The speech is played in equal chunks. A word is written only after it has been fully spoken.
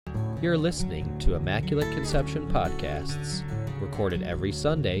You're listening to Immaculate Conception Podcasts, recorded every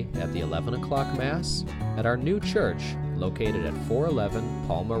Sunday at the 11 o'clock Mass at our new church located at 411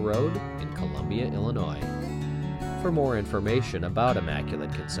 Palma Road in Columbia, Illinois. For more information about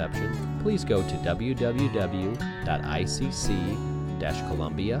Immaculate Conception, please go to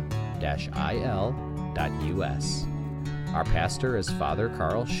www.icc-columbia-il.us. Our pastor is Father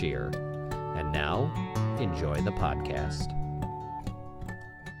Carl Scheer. And now, enjoy the podcast.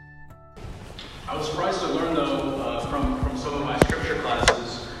 I was surprised to learn, though, from some of my scripture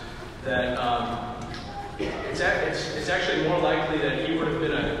classes that it's actually more likely that he would have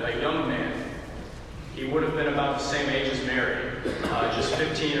been a young man. He would have been about the same age as Mary, just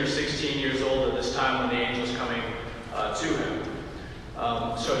 15 or 16 years old at this time when the angel's coming to him.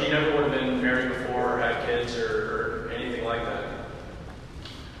 So he never would have been married before or had kids or anything like that.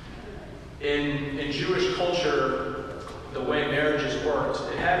 In Jewish culture, the way marriages worked,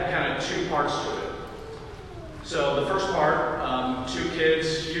 it had kind of two parts to it. So the first part, two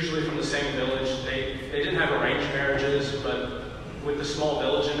kids, usually from the same village. They didn't have arranged marriages, but with the small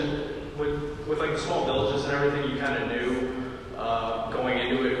village with like the small villages and everything, you kind of knew going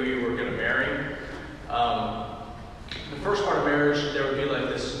into it who you were going to marry. The first part of marriage, there would be like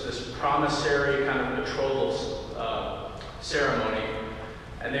this promissory kind of betrothal ceremony,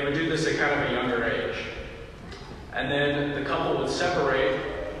 and they would do this at kind of a younger age. And then the couple would separate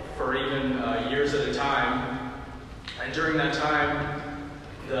for even years at a time. And during that time,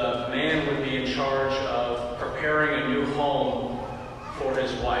 the man would be in charge of preparing a new home for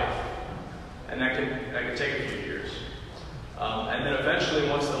his wife. And that could take a few years. And then eventually,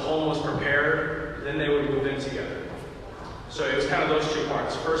 once the home was prepared, then they would move in together. So it was kind of those two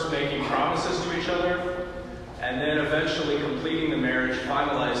parts. First making promises to each other, and then eventually completing the marriage,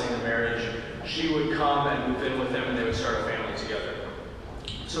 finalizing the marriage. She would come and move in with them, and they would start a family together.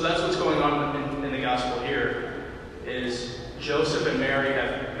 So that's what's going on in the gospel here, is Joseph and Mary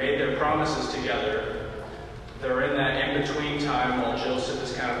have made their promises together. They're in that in-between time while Joseph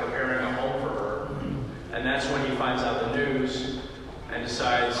is kind of preparing a home for her. And that's when he finds out the news and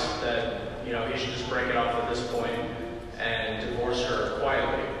decides that, he should just break it off at this point and divorce her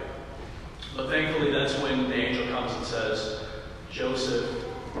quietly. But thankfully, that's when the angel comes and says, Joseph,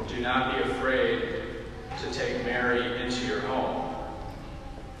 do not be afraid to take Mary into your home.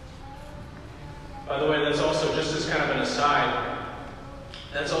 By the way, that's also, just as kind of an aside,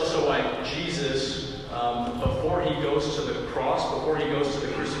 that's also why Jesus, before he goes to the cross, before he goes to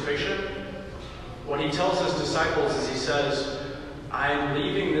the crucifixion, what he tells his disciples is he says, I am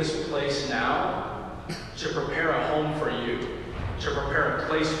leaving this place now to prepare a home for you, to prepare a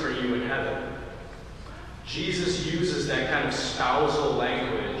place for you in heaven. Jesus uses that kind of spousal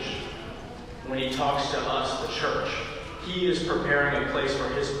language when he talks to us, the church. He is preparing a place for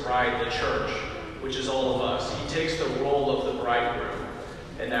his bride, the church, which is all of us. He takes the role of the bridegroom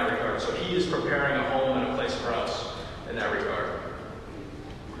in that regard. So he is preparing a home and a place for us in that regard.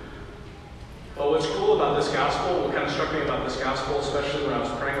 But what's cool about this gospel, what kind of struck me about this gospel, especially when I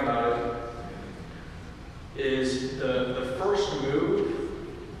was praying about it, is the first move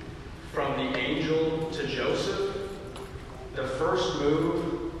from the angel to Joseph, the first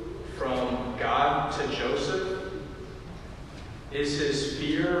move from God to Joseph is his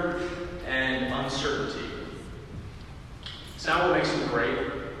fear and uncertainty. It's not what makes him great.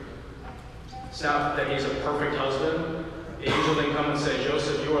 It's not that he's a perfect husband. The angel didn't come and say,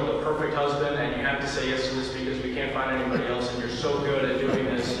 Joseph, you are the perfect husband, and you have to say yes to this because we can't find anybody else, and you're so good at doing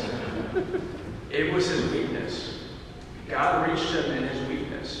this. It was his weakness. God reached him in his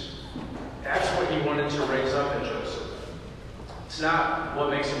weakness. That's what he wanted to raise up in Joseph. It's not what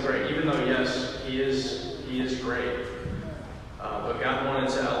makes him great, even though, yes, he is great. But God wanted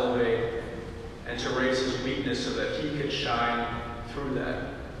to elevate and to raise his weakness so that he could shine through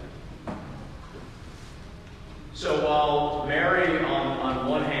that. So while Mary, on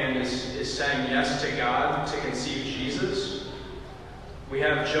one hand, is saying yes to God to conceive Jesus, we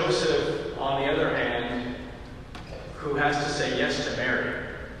have Joseph, on the other hand, who has to say yes to Mary.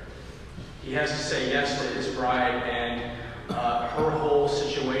 He has to say yes to his bride and her whole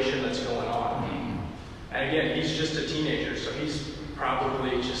situation that's going on. And again, he's just a teenager, so he's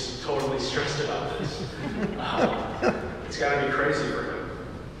probably just totally stressed about this. It's got to be crazy for him.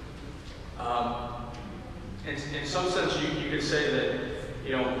 In some sense, you could say that,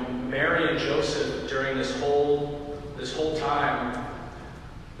 Mary and Joseph during this whole time,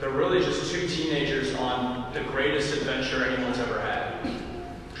 they're really just two teenagers on the greatest adventure anyone's ever had.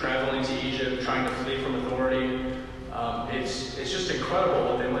 Traveling to Egypt, trying to flee from authority. It's just incredible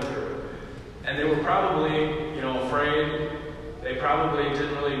what they went through. And they were probably, afraid. They They probably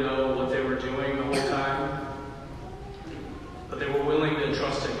didn't really know what they were doing the whole time, but they were willing to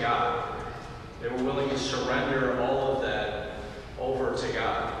trust in God. They were willing to surrender all of that over to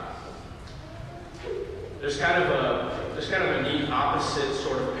God. There's kind of a neat opposite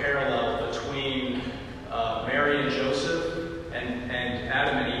sort of parallel between Mary and Joseph and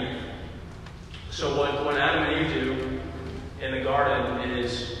Adam and Eve. So what Adam and Eve do in the garden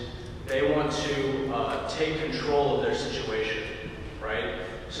is they want to take control of their situation, right?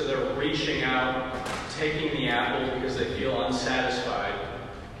 So they're reaching out, taking the apple because they feel unsatisfied,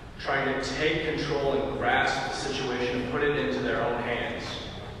 trying to take control and grasp the situation and put it into their own hands.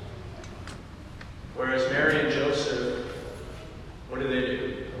 Whereas Mary and Joseph, what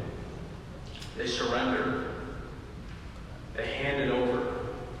do? They surrender. They hand it over.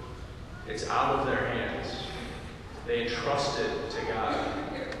 It's out of their hands. They entrust it to God.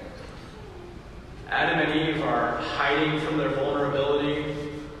 Adam and Eve are hiding from their vulnerability.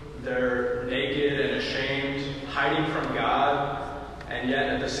 They're naked and ashamed, hiding from God, and yet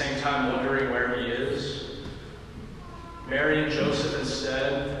at the same time wondering where He is. Mary and Joseph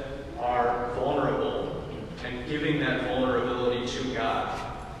instead are vulnerable and giving that vulnerability to God.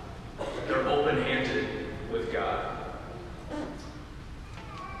 They're open-handed with God.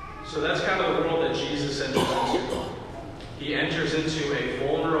 So that's kind of the world that Jesus enters into. He enters into a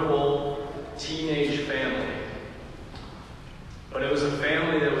vulnerable teenage family. But it was a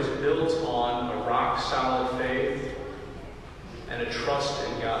family that was built on a rock-solid faith and a trust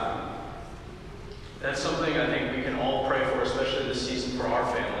in God. That's something I think we can all pray for, especially this season for our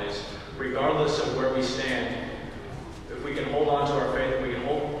families, regardless of where we stand. If we can hold on to our faith, if we can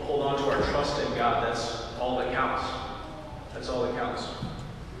hold on to our trust in God, that's all that counts. That's all that counts.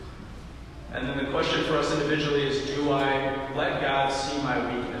 And then the question for us individually is, do I let God see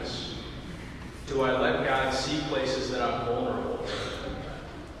my weakness? Do I let God see places that I'm vulnerable?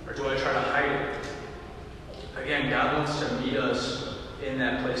 Or do I try to hide it? Again, God wants to meet us in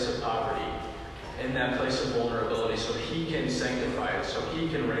that place of poverty, in that place of vulnerability, so He can sanctify it, so He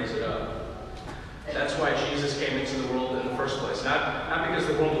can raise it up. That's why Jesus came into the world in the first place. Not because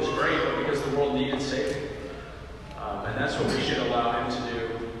the world was great, but because the world needed saving. And that's what we should allow Him to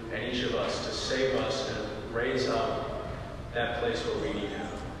do, and each of us, to save us and raise up that place where we need Him.